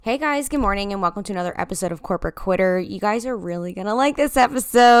Hey guys, good morning and welcome to another episode of Corporate Quitter. You guys are really going to like this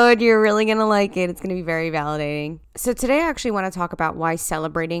episode. You're really going to like it. It's going to be very validating. So today I actually want to talk about why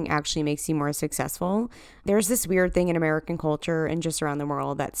celebrating actually makes you more successful. There's this weird thing in American culture and just around the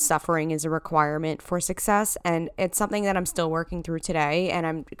world that suffering is a requirement for success, and it's something that I'm still working through today. And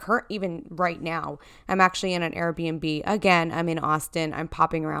I'm even right now, I'm actually in an Airbnb. Again, I'm in Austin. I'm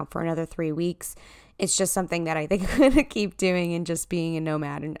popping around for another 3 weeks. It's just something that I think I'm going to keep doing and just being a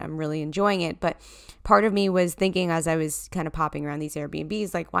nomad, and I'm really enjoying it. But part of me was thinking as I was kind of popping around these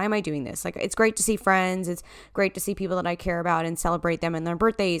Airbnbs, like, why am I doing this? Like, it's great to see friends. It's great to see people that I care about and celebrate them and their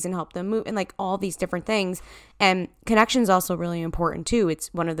birthdays and help them move and like all these different things. And connection is also really important too.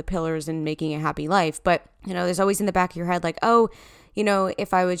 It's one of the pillars in making a happy life. But, there's always in the back of your head, like, oh,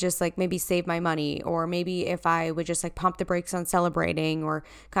 if I would just like maybe save my money, or maybe if I would just like pump the brakes on celebrating or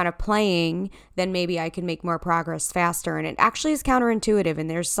kind of playing, then maybe I could make more progress faster. And it actually is counterintuitive. And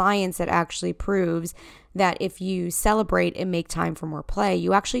there's science that actually proves that if you celebrate and make time for more play,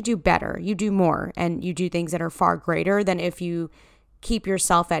 you actually do better, you do more, and you do things that are far greater than if you keep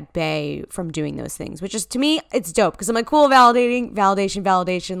yourself at bay from doing those things, which is, to me, it's dope because I'm like, cool,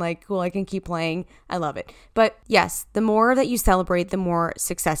 validation, like, cool, I can keep playing. I love it. But yes, the more that you celebrate, the more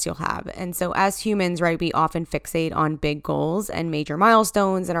success you'll have. And so as humans, right, we often fixate on big goals and major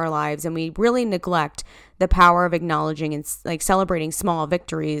milestones in our lives, and we really neglect the power of acknowledging and like celebrating small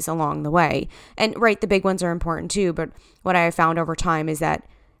victories along the way. And right, the big ones are important too, but what I have found over time is that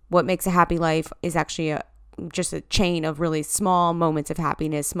what makes a happy life is actually just a chain of really small moments of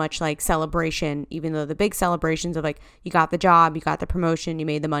happiness, much like celebration, even though the big celebrations of like, you got the job, you got the promotion, you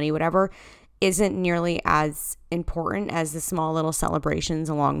made the money, whatever, isn't nearly as important as the small little celebrations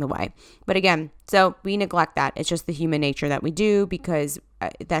along the way. But again, so we neglect that. It's just the human nature that we do because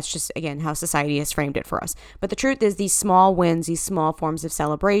that's just, again, how society has framed it for us. But the truth is these small wins, these small forms of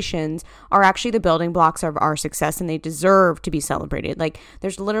celebrations are actually the building blocks of our success, and they deserve to be celebrated. Like,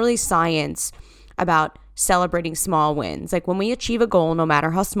 there's literally science about celebrating small wins. Like, when we achieve a goal, no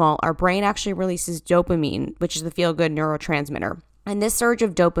matter how small, our brain actually releases dopamine, which is the feel-good neurotransmitter. And this surge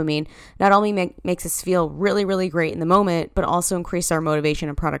of dopamine not only makes us feel really, really great in the moment, but also increase our motivation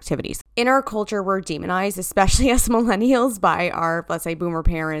and productivity. In our culture, we're demonized, especially as millennials, by our, let's say, boomer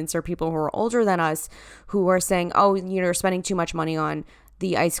parents or people who are older than us, who are saying, oh, you're spending too much money on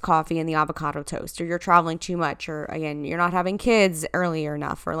the iced coffee and the avocado toast, or you're traveling too much, or again, you're not having kids earlier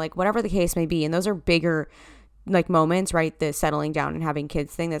enough, or like whatever the case may be. And those are bigger like moments, right? The settling down and having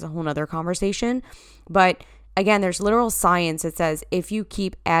kids thing, that's a whole nother conversation. But again, there's literal science that says if you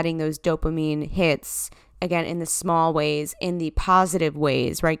keep adding those dopamine hits, again, in the small ways, in the positive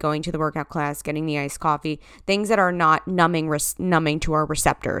ways, right? Going to the workout class, getting the iced coffee, things that are not numbing to our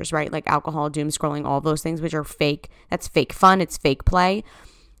receptors, right? Like alcohol, doom scrolling, all those things, which are fake. That's fake fun. It's fake play.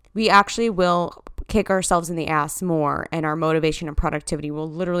 We actually will kick ourselves in the ass more, and our motivation and productivity will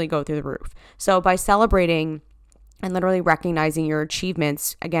literally go through the roof. So by celebrating and literally recognizing your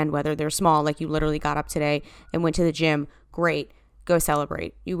achievements, again, whether they're small, like you literally got up today and went to the gym, great. Go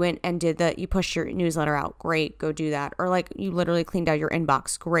celebrate. You went and you pushed your newsletter out. Great. Go do that. Or like you literally cleaned out your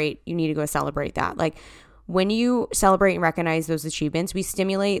inbox. Great. You need to go celebrate that. Like, when you celebrate and recognize those achievements, we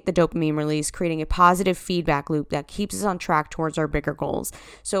stimulate the dopamine release, creating a positive feedback loop that keeps us on track towards our bigger goals.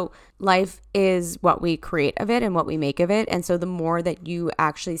 So life is what we create of it and what we make of it. And so the more that you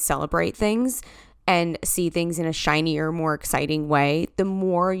actually celebrate things and see things in a shinier, more exciting way, the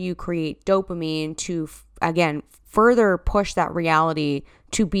more you create dopamine to, again, further push that reality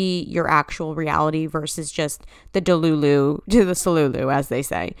to be your actual reality versus just the delulu to the salulu, as they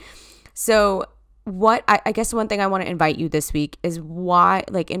say. So what I guess one thing I want to invite you this week is why,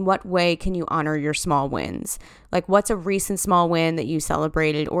 like, in what way can you honor your small wins? Like, what's a recent small win that you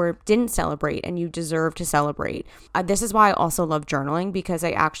celebrated or didn't celebrate and you deserve to celebrate? This is why I also love journaling, because I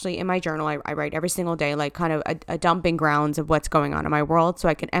actually, in my journal, I write every single day, like kind of a dumping grounds of what's going on in my world, so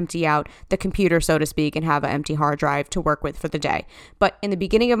I can empty out the computer, so to speak, and have an empty hard drive to work with for the day. But in the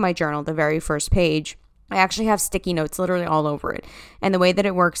beginning of my journal, the very first page, I actually have sticky notes literally all over it. And the way that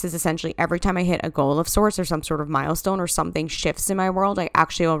it works is essentially every time I hit a goal of sorts or some sort of milestone or something shifts in my world, I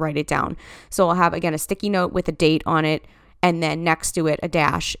actually will write it down. So I'll have, again, a sticky note with a date on it, and then next to it a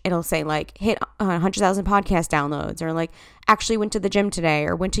dash. It'll say like hit 100,000 podcast downloads, or like actually went to the gym today,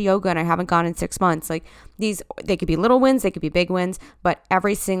 or went to yoga and I haven't gone in 6 months. Like these, they could be little wins, they could be big wins, but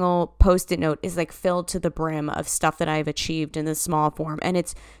every single post-it note is like filled to the brim of stuff that I've achieved in this small form. And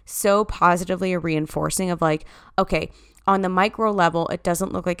it's so positively reinforcing of like, okay, on the micro level, it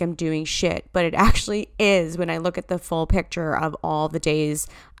doesn't look like I'm doing shit, but it actually is when I look at the full picture of all the days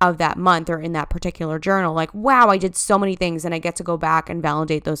of that month or in that particular journal. Like, wow, I did so many things, and I get to go back and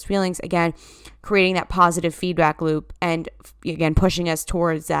validate those feelings. Again, creating that positive feedback loop and again, pushing us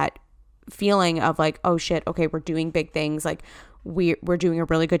towards that feeling of like, oh shit, okay, we're doing big things. Like we're doing a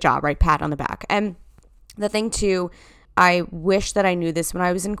really good job, right? Pat on the back. And the thing too, I wish that I knew this when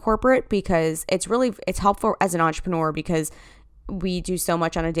I was in corporate, because it's helpful as an entrepreneur because we do so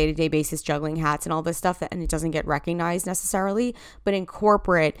much on a day-to-day basis, juggling hats and all this stuff, and it doesn't get recognized necessarily. But in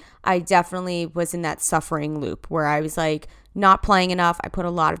corporate, I definitely was in that suffering loop where I was like not playing enough. I put a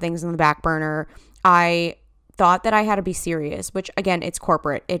lot of things on the back burner. I thought that I had to be serious, which again, it's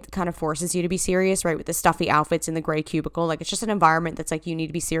corporate. It kind of forces you to be serious, right? With the stuffy outfits in the gray cubicle. Like it's just an environment that's like, you need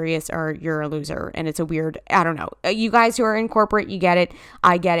to be serious or you're a loser. And it's a weird, I don't know. You guys who are in corporate, you get it.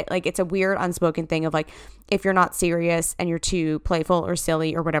 I get it. Like it's a weird unspoken thing of like, if you're not serious and you're too playful or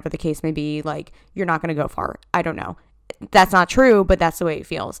silly or whatever the case may be, like you're not going to go far. I don't know. That's not true, but that's the way it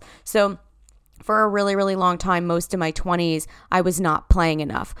feels. So for a really, really long time, most of my 20s, I was not playing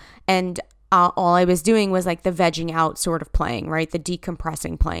enough. And all I was doing was like the vegging out sort of playing, right? The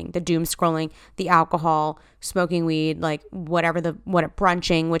decompressing playing, the doom scrolling, the alcohol, smoking weed, like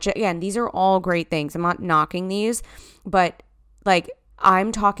brunching, which again, these are all great things. I'm not knocking these, but like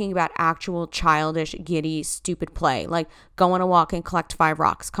I'm talking about actual childish, giddy, stupid play. Like go on a walk and collect 5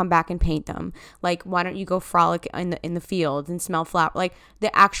 rocks, come back and paint them. Like why don't you go frolic in the fields and smell flower? Like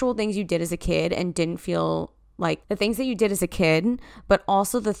the actual things you did as a kid and didn't feel like the things that you did as a kid, but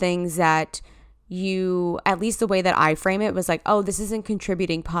also the things that you, at least the way that I frame it, was like, oh, this isn't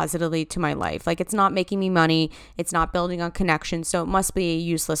contributing positively to my life. Like it's not making me money. It's not building on connection. So it must be a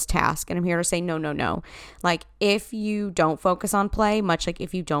useless task. And I'm here to say, no. Like if you don't focus on play, much like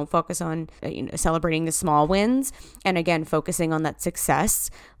if you don't focus on celebrating the small wins, and again, focusing on that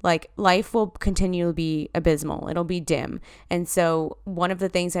success, like life will continue to be abysmal. It'll be dim. And so one of the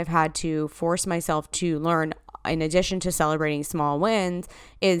things I've had to force myself to learn, in addition to celebrating small wins,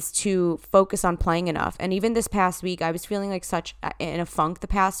 is to focus on playing enough. And even this past week, I was feeling like such in a funk the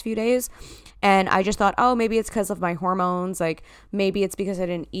past few days. And I just thought, oh, maybe it's because of my hormones. Like maybe it's because I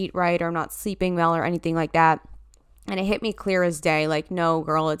didn't eat right or I'm not sleeping well or anything like that. And it hit me clear as day. Like, no,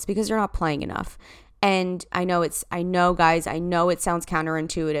 girl, it's because you're not playing enough. And I know guys, I know it sounds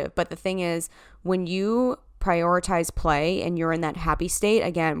counterintuitive, but the thing is, when you prioritize play and you're in that happy state,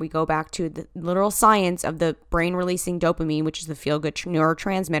 again, we go back to the literal science of the brain releasing dopamine, which is the feel-good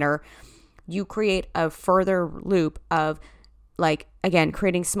neurotransmitter. You create a further loop of like, again,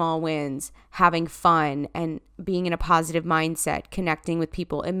 creating small wins, having fun, and being in a positive mindset, connecting with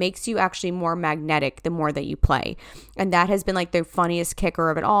people. It makes you actually more magnetic the more that you play. And that has been like the funniest kicker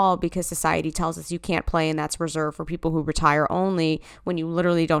of it all, because society tells us you can't play and that's reserved for people who retire only, when you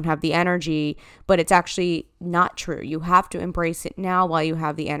literally don't have the energy. But it's actually not true. You have to embrace it now while you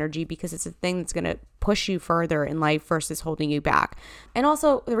have the energy, because it's a thing that's going to push you further in life versus holding you back. And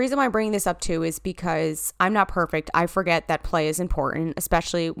also, the reason why I'm bringing this up too is because I'm not perfect. I forget that play is important,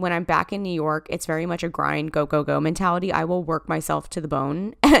 especially when I'm back in New York. It's very much a grind, go mentality. I will work myself to the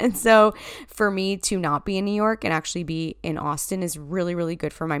bone. And so for me to not be in New York and actually be in Austin is really, really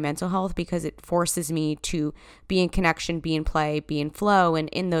good for my mental health, because it forces me to be in connection, be in play, be in flow. And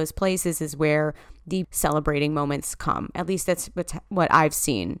in those places is where the celebrating moments come. At least that's what I've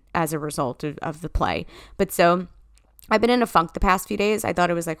seen as a result of the play. But so I've been in a funk the past few days. I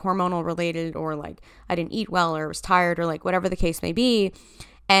thought it was like hormonal related, or like I didn't eat well, or was tired, or like whatever the case may be.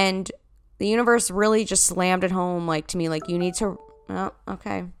 And the universe really just slammed it home, like to me, like you need to, oh,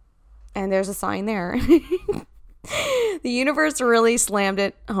 okay. And there's a sign there. The universe really slammed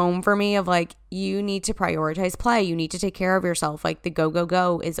it home for me of like, you need to prioritize play. You need to take care of yourself. Like the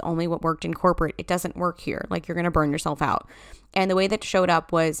go is only what worked in corporate. It doesn't work here. Like you're going to burn yourself out. And the way that showed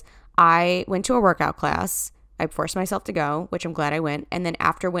up was I went to a workout class. I forced myself to go, which I'm glad I went. And then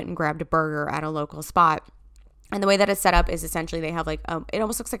after went and grabbed a burger at a local spot. And the way that it's set up is essentially they have like, it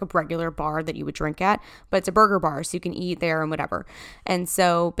almost looks like a regular bar that you would drink at, but it's a burger bar, so you can eat there and whatever. And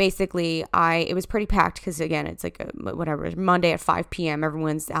so basically it was pretty packed, because again, it's like Monday at 5 p.m.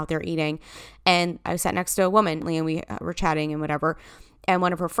 Everyone's out there eating. And I sat next to a woman, and we were chatting and whatever. And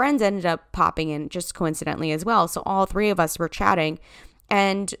one of her friends ended up popping in just coincidentally as well. So all 3 of us were chatting,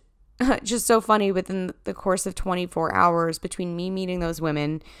 and just so funny, within the course of 24 hours between me meeting those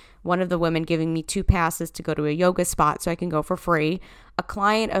women, one of the women giving me 2 passes to go to a yoga spot so I can go for free, a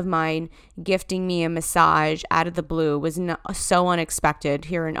client of mine gifting me a massage out of the blue, was so unexpected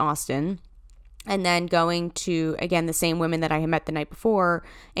here in Austin. And then going to, again, the same women that I had met the night before,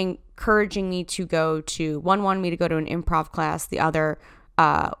 encouraging me to go to, one wanted me to go to an improv class, the other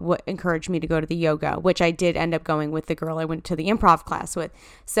encouraged me to go to the yoga, which I did end up going with the girl I went to the improv class with.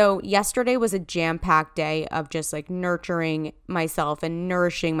 So yesterday was a jam-packed day of just like nurturing myself and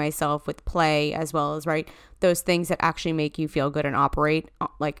nourishing myself with play, as well as, right, those things that actually make you feel good and operate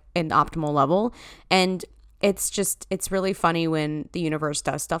like in the optimal level. And it's really funny when the universe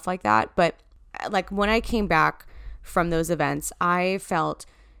does stuff like that. But like when I came back from those events, I felt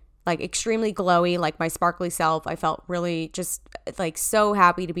like extremely glowy, like my sparkly self. I felt really just like so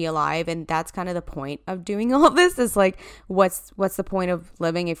happy to be alive. And that's kind of the point of doing all this, is like, what's the point of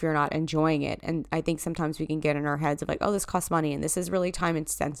living if you're not enjoying it? And I think sometimes we can get in our heads of like, oh, this costs money and this is really time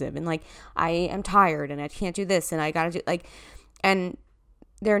intensive, and like I am tired and I can't do this and I gotta do like, and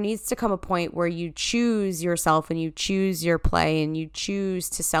there needs to come a point where you choose yourself and you choose your play and you choose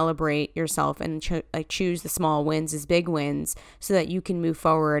to celebrate yourself and choose the small wins as big wins, so that you can move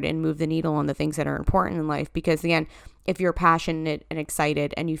forward and move the needle on the things that are important in life. Because again, if you're passionate and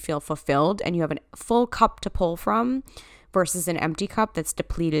excited and you feel fulfilled and you have a full cup to pull from versus an empty cup that's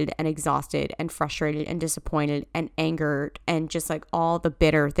depleted and exhausted and frustrated and disappointed and angered and just like all the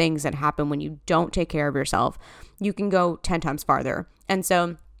bitter things that happen when you don't take care of yourself, you can go 10 times farther. And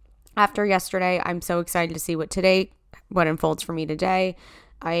so after yesterday, I'm so excited to see what unfolds for me today.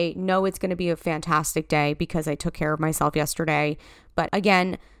 I know it's going to be a fantastic day because I took care of myself yesterday. But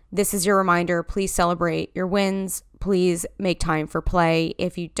again, this is your reminder. Please celebrate your wins. Please make time for play.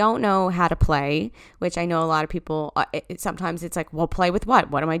 If you don't know how to play, which I know a lot of people, sometimes it's like, well, play with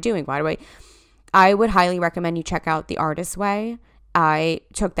what? What am I doing? I would highly recommend you check out The Artist's Way. I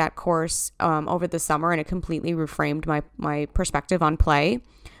took that course over the summer, and it completely reframed my perspective on play.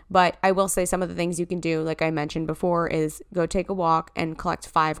 But I will say some of the things you can do, like I mentioned before, is go take a walk and collect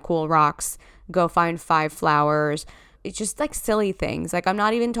 5 cool rocks. Go find 5 flowers. It's just like silly things. Like I'm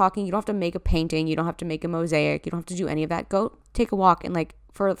not even talking, you don't have to make a painting. You don't have to make a mosaic. You don't have to do any of that. Go take a walk and like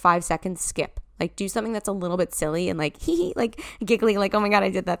for 5 seconds, skip. Like do something that's a little bit silly and like like giggly, like, oh my God, I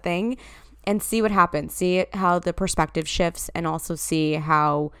did that thing. And see what happens. See how the perspective shifts, and also see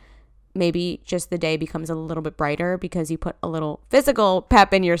how maybe just the day becomes a little bit brighter because you put a little physical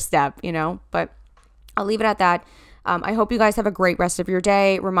pep in your step, But I'll leave it at that. I hope you guys have a great rest of your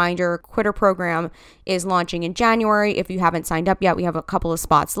day. Reminder, Quitter program is launching in January. If you haven't signed up yet, we have a couple of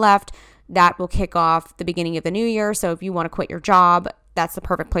spots left. That will kick off the beginning of the new year. So if you want to quit your job, that's the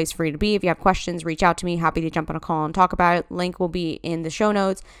perfect place for you to be. If you have questions, reach out to me. Happy to jump on a call and talk about it. Link will be in the show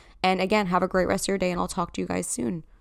notes. And again, have a great rest of your day, and I'll talk to you guys soon.